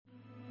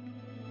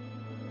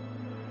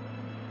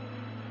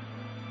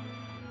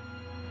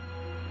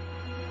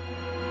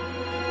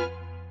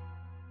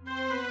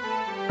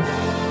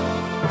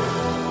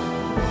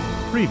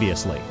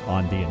Previously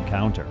on The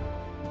Encounter.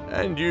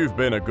 And you've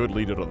been a good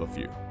leader of the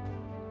few.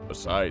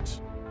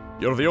 Besides,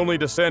 you're the only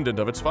descendant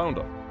of its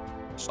founder,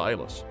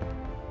 Silas.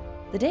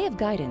 The Day of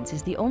Guidance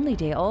is the only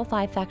day all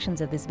 5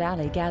 factions of this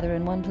valley gather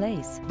in one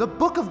place. The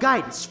Book of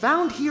Guidance,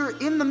 found here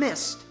in the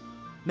mist.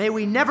 May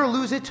we never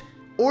lose it,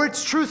 or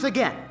its truth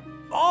again.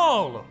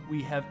 All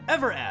we have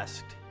ever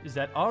asked is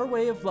that our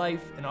way of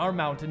life and our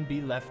mountain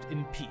be left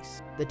in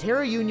peace. The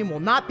Terra Union will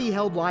not be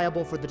held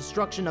liable for the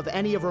destruction of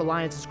any of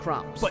Reliance's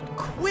crops. But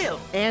Quill!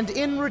 And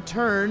in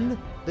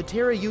return, the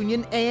Terra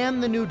Union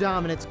and the New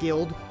Dominance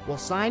Guild will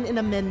sign an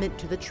amendment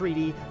to the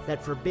treaty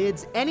that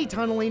forbids any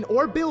tunneling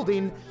or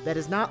building that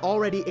is not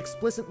already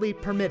explicitly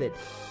permitted.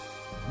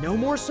 No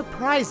more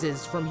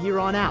surprises from here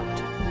on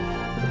out.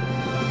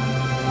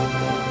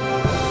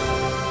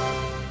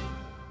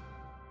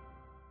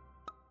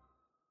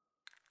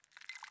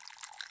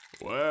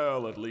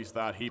 Well, at least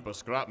that heap of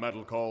scrap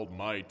metal called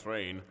my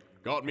train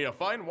got me a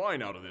fine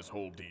wine out of this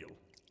whole deal.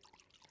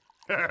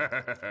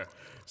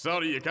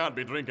 Sorry you can't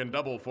be drinking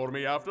double for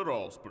me after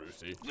all,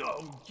 Sprucey.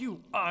 Oh,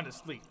 you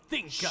honestly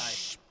think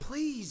Shh,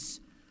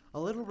 please. A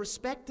little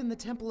respect in the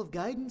Temple of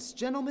Guidance,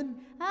 gentlemen.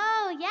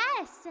 Oh,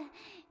 yes.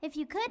 If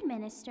you could,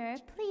 Minister,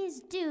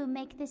 please do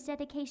make this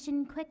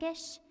dedication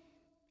quickish.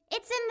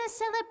 It's in the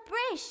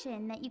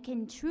celebration that you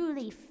can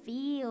truly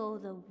feel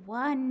the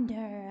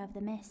wonder of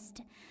the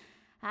mist.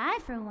 I,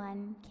 for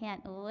one,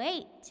 can't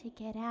wait to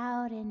get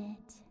out in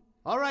it.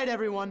 All right,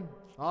 everyone.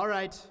 All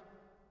right.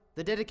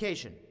 The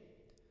dedication.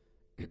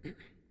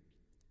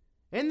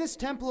 In this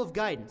Temple of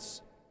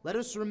Guidance, let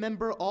us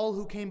remember all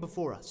who came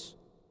before us.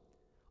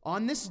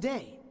 On this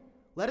day,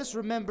 let us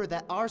remember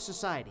that our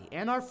society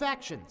and our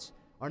factions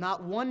are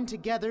not one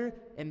together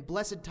in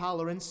blessed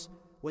tolerance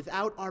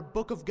without our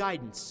Book of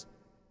Guidance.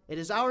 It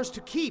is ours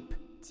to keep.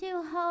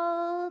 To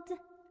hold.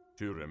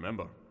 To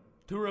remember.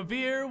 To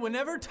revere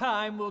whenever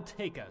time will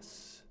take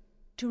us.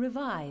 To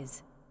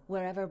revise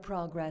wherever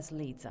progress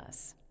leads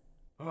us.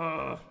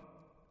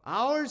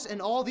 Ours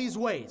in all these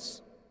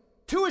ways.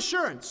 To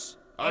assurance.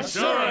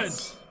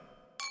 Assurance!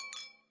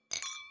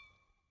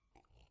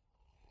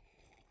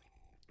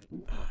 Now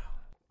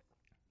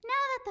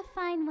that the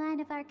fine wine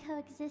of our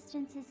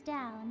coexistence is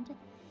downed,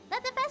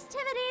 let the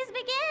festivities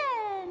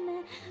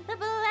begin! The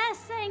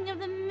blessing of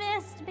the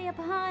mist be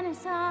upon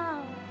us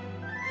all.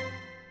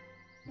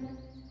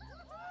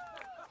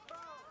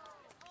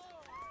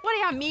 What do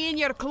you mean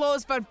you're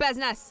closed for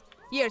business?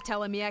 You're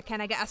telling me I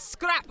can't get a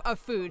scrap of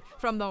food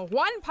from the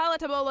one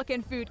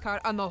palatable-looking food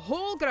cart on the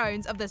whole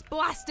grounds of this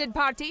blasted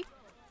party?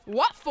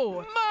 What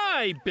for?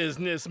 My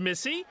business,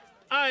 missy.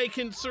 I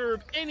can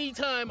serve any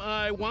time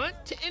I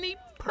want to any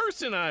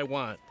person I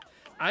want.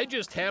 I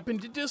just happen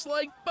to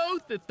dislike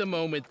both at the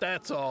moment,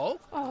 that's all.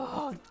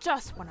 Oh,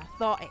 just when I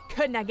thought it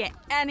couldn't get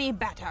any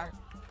better.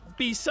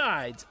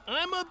 Besides,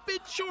 I'm a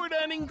bit short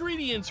on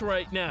ingredients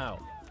right now.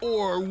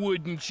 Or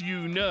wouldn't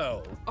you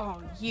know?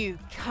 Oh, you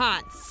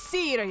can't.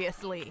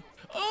 Seriously.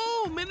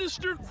 Oh,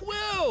 Minister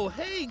Quill!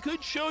 Hey,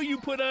 good show you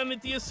put on at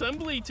the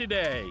assembly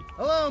today.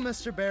 Hello,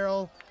 Mr.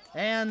 Barrel.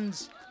 And,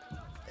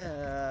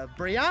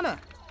 Brianna.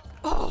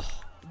 Oh.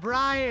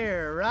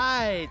 Briar,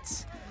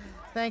 right.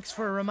 Thanks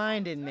for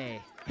reminding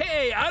me.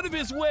 Hey, out of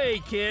his way,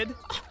 kid.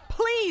 Oh,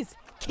 please,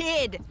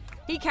 kid.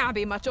 He can't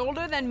be much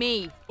older than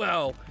me.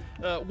 Well,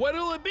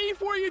 what'll it be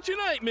for you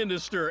tonight,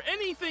 Minister?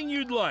 Anything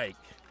you'd like.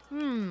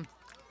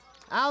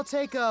 I'll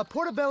take a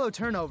portobello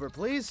turnover,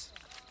 please.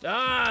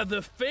 Ah,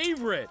 the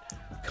favorite.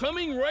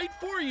 Coming right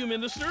for you,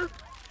 Minister.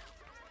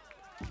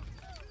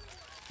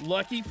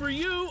 Lucky for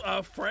you,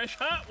 a fresh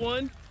hot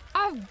one.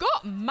 I've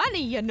got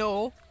money, you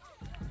know.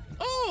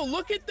 Oh,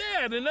 look at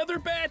that. Another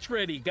batch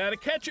ready. Gotta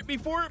catch it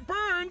before it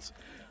burns.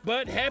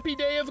 But happy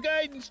Day of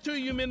Guidance to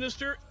you,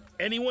 Minister.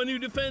 Anyone who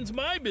defends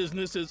my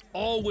business is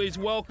always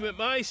welcome at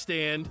my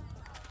stand.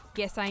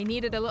 Guess I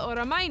needed a little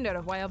reminder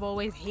of why I've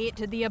always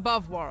hated the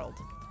above world.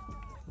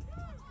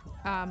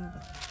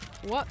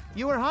 What?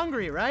 You were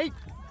hungry, right?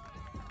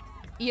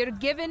 You're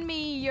giving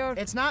me your...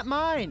 It's not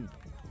mine.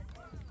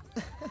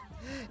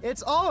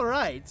 It's all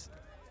right.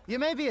 You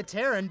may be a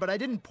Terran, but I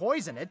didn't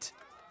poison it.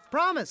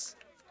 Promise.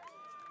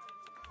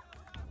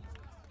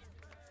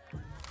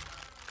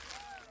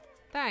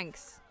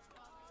 Thanks,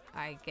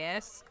 I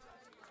guess.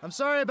 I'm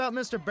sorry about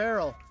Mr.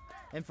 Barrel,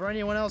 and for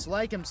anyone else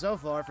like him so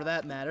far, for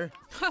that matter.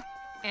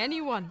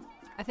 Anyone.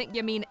 I think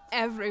you mean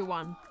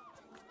everyone.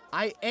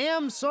 I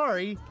am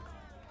sorry.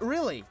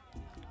 Really.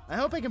 I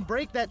hope I can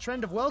break that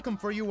trend of welcome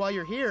for you while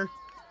you're here.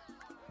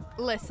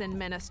 Listen,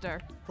 Minister.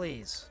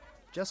 Please,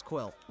 just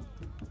Quill.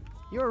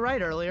 You were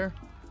right earlier.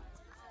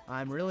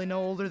 I'm really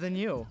no older than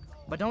you,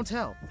 but don't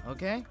tell,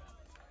 okay?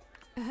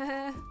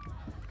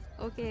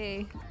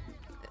 Okay.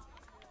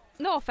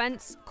 No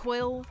offense,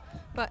 Quill,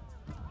 but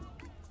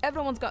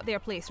everyone's got their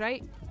place,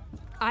 right?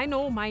 I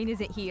know mine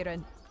isn't here,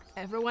 and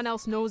everyone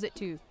else knows it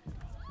too.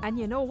 And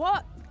you know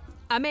what?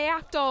 I may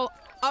act all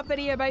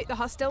uppity about the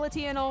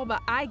hostility and all, but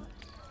I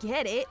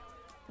get it.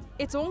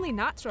 It's only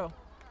natural.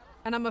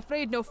 And I'm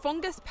afraid no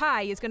fungus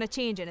pie is going to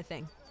change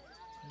anything.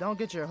 don't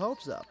get your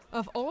hopes up.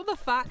 Of all the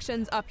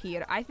factions up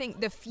here, I think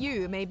the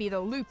few may be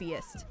the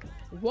loopiest.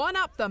 One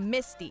up the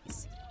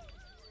Misties.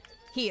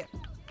 Here,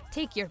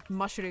 take your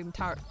mushroom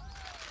tart.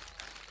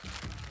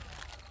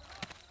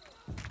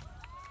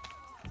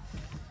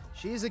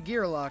 She's a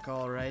gearlock,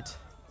 all right.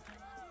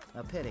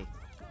 A pity.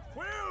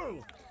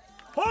 Quill!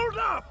 Hold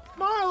up!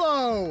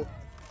 Marlo!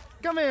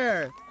 Come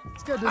here.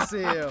 It's good to see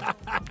you.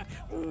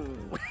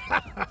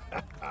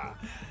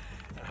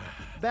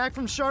 Back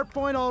from Sharp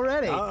Point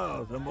already.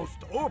 Ah, the most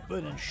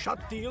open and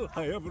shut deal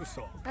I ever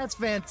saw. That's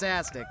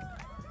fantastic.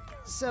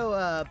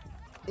 So,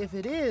 if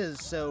it is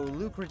so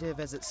lucrative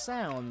as it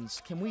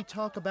sounds, can we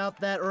talk about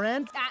that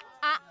rent?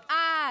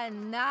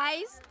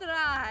 Nice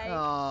try.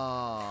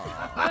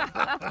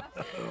 Aww.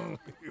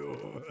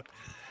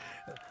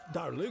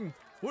 Darling,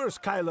 where's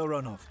Kyla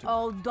run off to?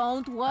 Oh,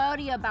 don't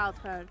worry about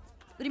her.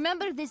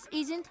 Remember, this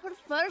isn't her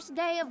first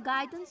day of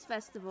Guidance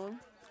Festival.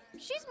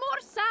 She's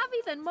more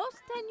savvy than most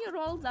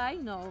 10-year-olds I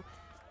know.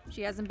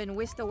 She hasn't been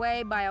whisked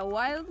away by a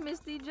wild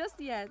Misty just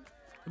yet.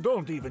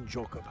 Don't even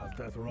joke about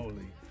that,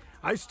 Rolly.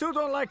 I still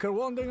don't like her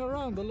wandering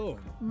around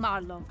alone.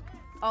 Marlo,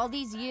 all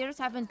these years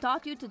haven't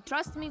taught you to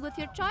trust me with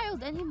your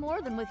child any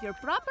more than with your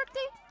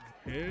property?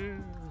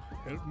 Here,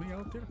 help me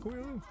out there,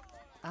 Quill.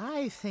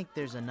 I think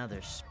there's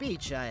another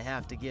speech I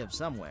have to give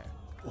somewhere.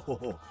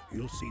 Oh,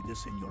 you'll see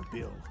this in your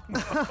bill.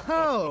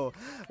 Oh,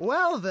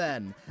 well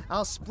then.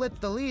 I'll split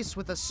the lease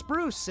with a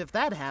spruce if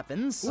that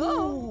happens.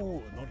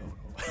 Oh, no.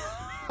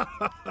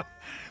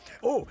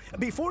 Oh,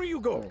 before you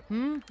go,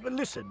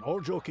 listen, all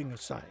joking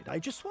aside, I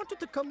just wanted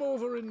to come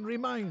over and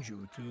remind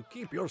you to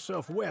keep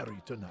yourself wary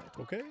tonight,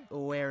 okay?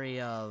 Wary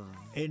of...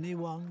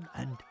 Anyone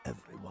and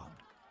everyone.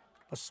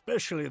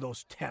 Especially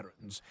those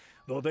Terrans,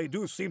 though they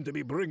do seem to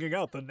be bringing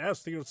out the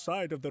nastier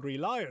side of the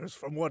Reliers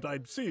from what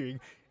I'm seeing,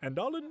 and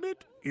I'll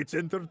admit, it's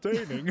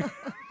entertaining.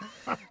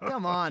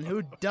 Come on,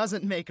 who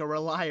doesn't make a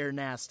Relier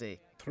nasty?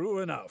 True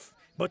enough,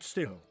 but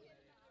still,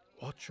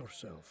 watch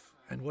yourself,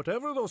 and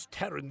whatever those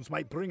Terrans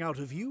might bring out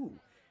of you.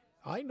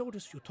 I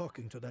noticed you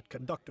talking to that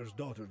conductor's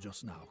daughter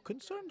just now.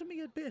 Concerned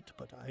me a bit,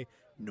 but I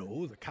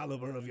know the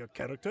caliber of your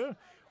character.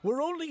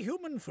 We're only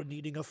human for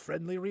needing a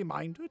friendly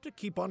reminder to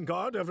keep on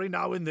guard every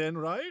now and then,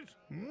 right?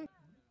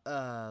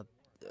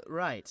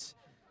 Right.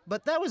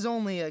 But that was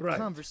only a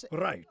conversation.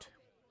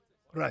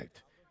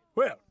 Right.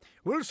 Well,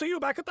 we'll see you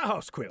back at the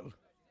house, Quill.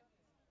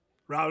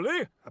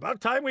 Rowley,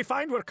 about time we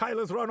find where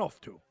Kyla's run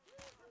off to.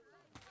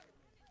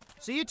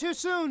 See you too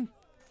soon.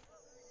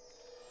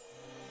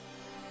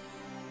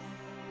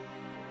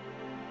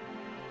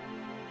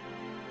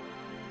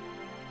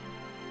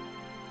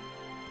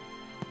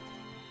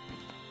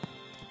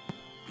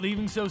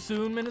 Leaving so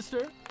soon,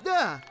 Minister?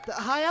 The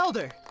High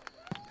Elder.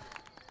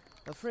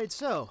 Afraid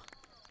so.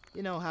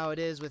 You know how it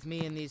is with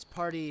me and these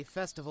party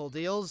festival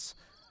deals.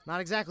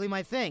 Not exactly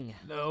my thing.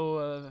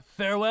 No,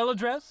 farewell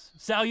address?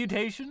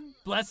 Salutation?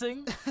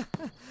 Blessing?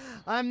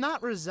 I'm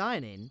not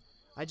resigning.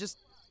 I just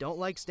don't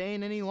like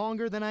staying any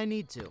longer than I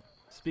need to.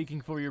 Speaking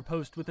for your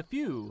post with a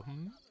few,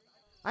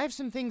 I have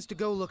some things to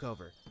go look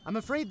over. I'm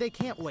afraid they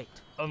can't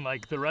wait.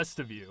 Unlike the rest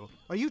of you.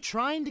 Are you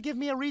trying to give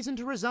me a reason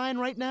to resign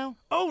right now?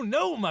 Oh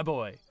no, my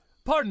boy!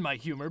 Pardon my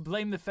humor,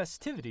 blame the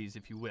festivities,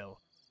 if you will.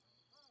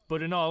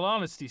 But in all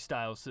honesty,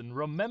 Stylson,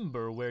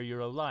 remember where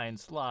your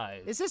alliance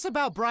lies. Is this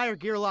about Briar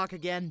Gearlock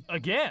again?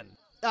 Again?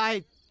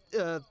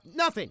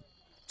 Nothing.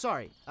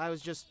 Sorry, I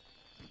was just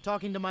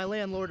talking to my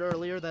landlord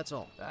earlier, that's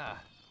all.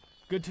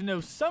 Good to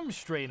know some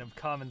strain of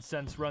common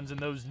sense runs in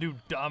those new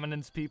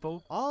dominance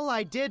people. All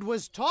I did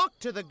was talk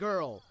to the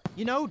girl.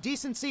 You know,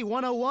 decency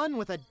 101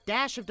 with a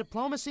dash of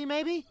diplomacy,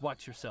 maybe?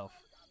 Watch yourself.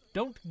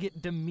 Don't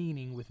get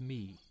demeaning with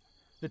me.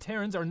 The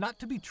Terrans are not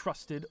to be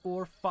trusted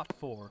or fought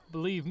for.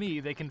 Believe me,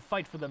 they can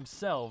fight for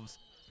themselves.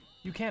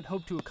 You can't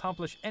hope to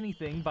accomplish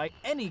anything by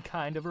any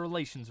kind of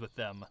relations with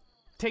them.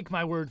 Take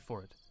my word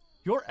for it.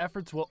 Your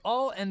efforts will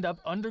all end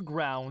up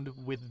underground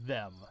with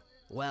them.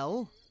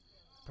 Well,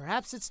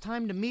 perhaps it's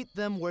time to meet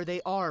them where they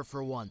are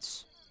for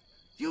once.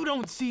 You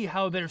don't see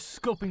how they're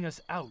scoping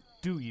us out,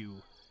 do you?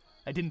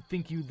 I didn't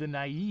think you the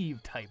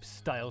naive type,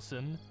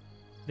 Stylson.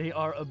 They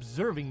are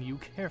observing you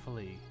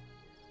carefully.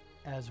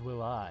 As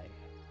will I.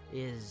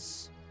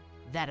 Is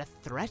that a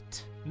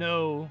threat?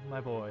 No,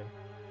 my boy.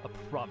 A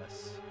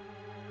promise.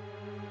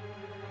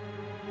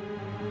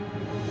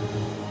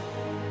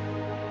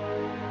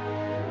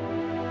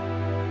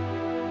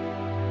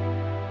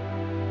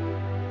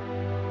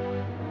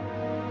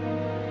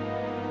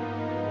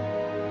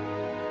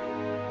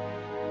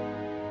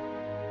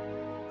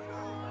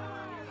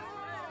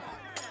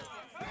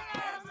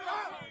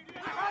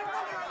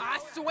 I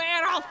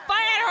swear I'll fire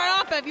her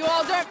up if you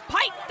all don't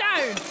pipe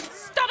down!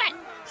 Stop it!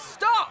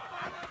 Stop!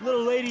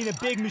 Little lady in a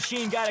big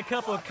machine got a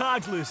couple of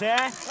cogs loose,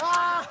 eh?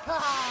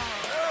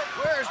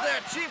 Where's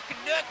that chief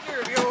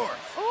conductor of yours?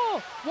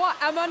 Oh, what,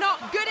 am I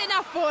not good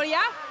enough for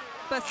ya?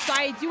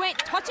 Besides, you ain't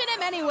touching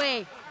him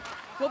anyway.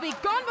 We'll be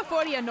gone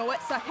before you know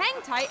it, so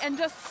hang tight and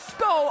just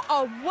go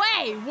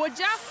away, would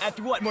ya?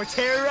 After what, more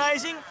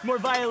terrorizing? More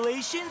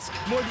violations?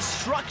 More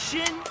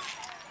destruction?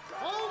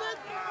 Hold it!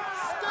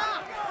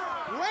 Stop!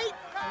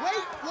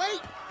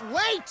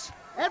 wait!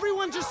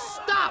 Everyone just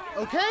stop,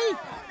 okay?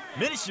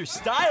 Minister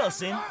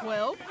Stylison?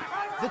 Quill?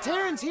 The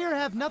Terrans here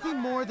have nothing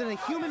more than a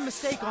human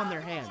mistake on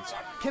their hands.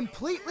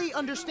 Completely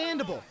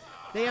understandable.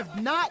 They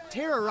have not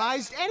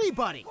terrorized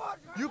anybody.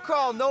 You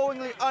call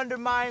knowingly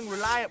undermining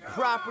Reliant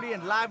property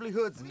and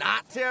livelihoods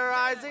not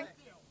terrorizing?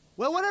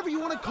 Well, whatever you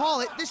want to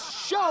call it, this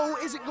show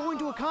isn't going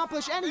to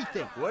accomplish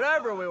anything.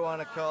 Whatever we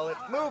want to call it.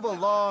 Move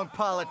along,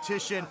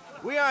 politician.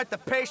 We aren't the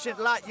patient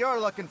lot you're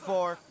looking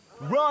for.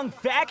 Wrong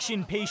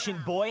faction,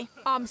 patient boy.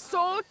 I'm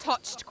so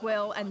touched,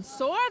 Quill, and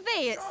so are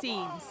they, it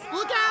seems.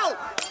 Look out!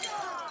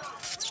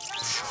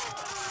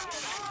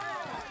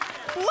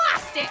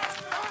 Blast it!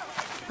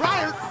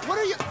 Riot, what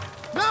are you...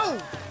 No!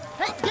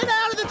 Hey, get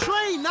out of the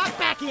train, not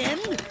back in!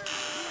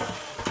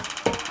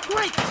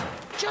 Great!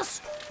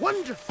 Just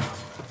wonderful!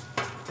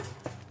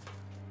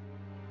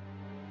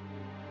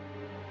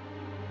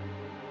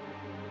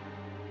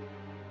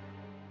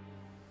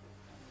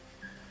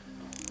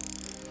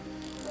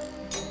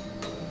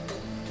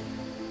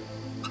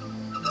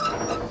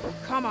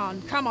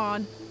 Come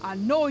on. I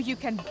know you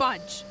can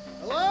budge.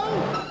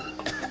 Hello?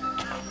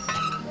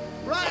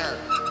 Riot!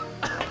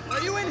 Are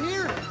you in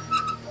here?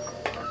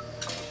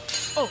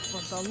 Oh,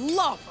 for the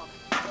love of...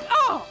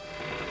 Oh!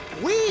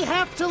 We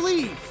have to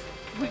leave!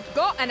 We've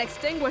got an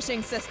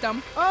extinguishing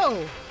system.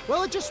 Oh,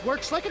 well, it just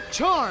works like a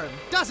charm,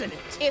 doesn't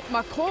it? If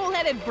my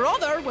coal-headed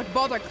brother would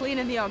bother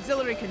cleaning the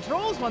auxiliary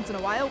controls once in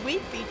a while,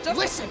 we'd be just...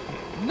 Listen,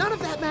 none of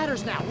that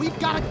matters now. We've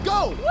gotta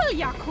go! Will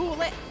ya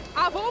cool it?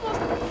 I've almost...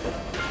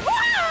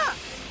 Ah!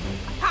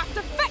 I have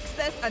to fix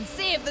this and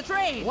save the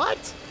train.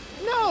 What?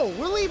 No,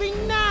 we're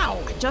leaving now!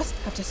 I just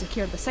have to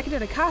secure the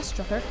secondary car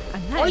structure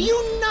and then... Are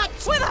you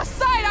nuts? With a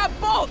side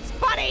of bolts,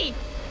 buddy!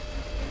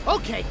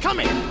 Okay, come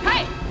in!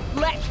 Hey!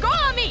 Let go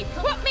of me!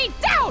 Put me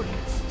down!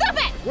 Stop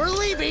it! We're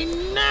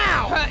leaving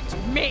now!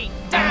 Put me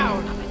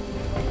down!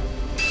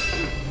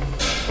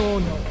 Oh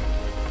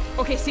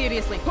no. Okay,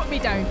 seriously, put me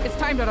down. It's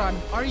time to run.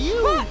 Are you...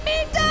 Put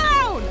me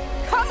down!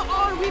 Come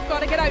on, we've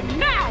got to get out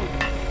now!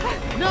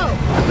 No!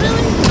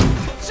 Really?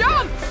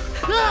 Jump!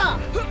 Ah!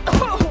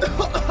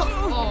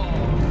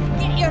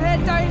 Get your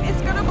head down,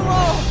 it's gonna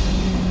blow!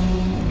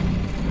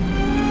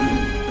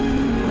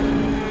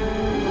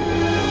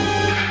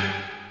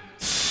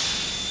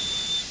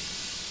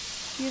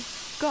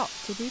 You've got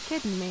to be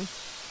kidding me.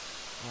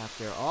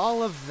 After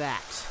all of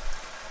that,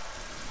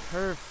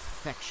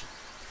 perfection.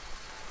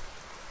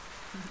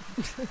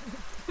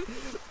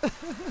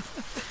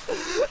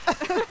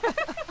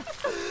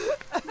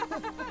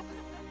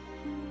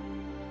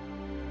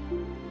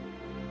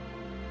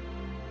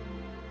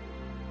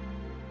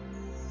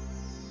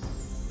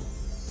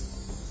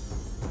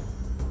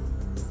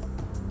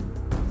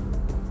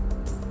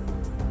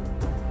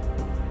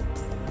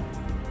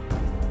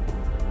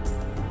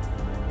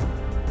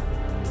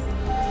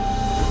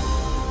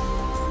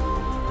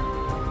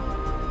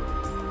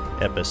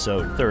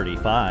 Episode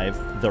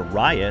 35, The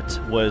Riot,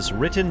 was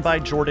written by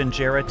Jordan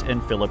Jarrett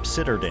and Philip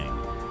Sitterding,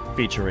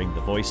 featuring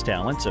the voice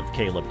talents of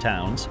Caleb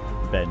Towns,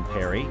 Ben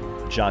Perry,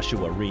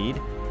 Joshua Reed,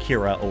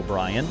 Kira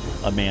O'Brien,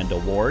 Amanda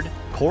Ward,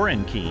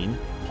 Corin Keene,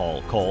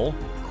 Paul Cole,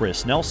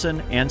 Chris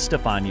Nelson, and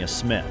Stefania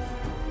Smith.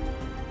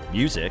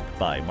 Music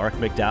by Mark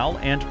McDowell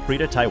and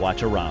Prita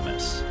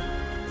Taiwacharamas.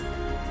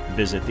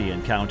 Visit The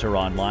Encounter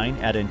online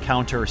at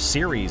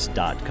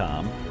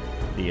encounterseries.com.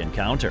 The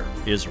Encounter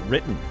is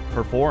written,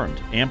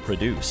 performed, and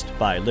produced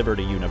by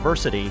Liberty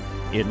University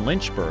in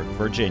Lynchburg,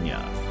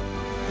 Virginia.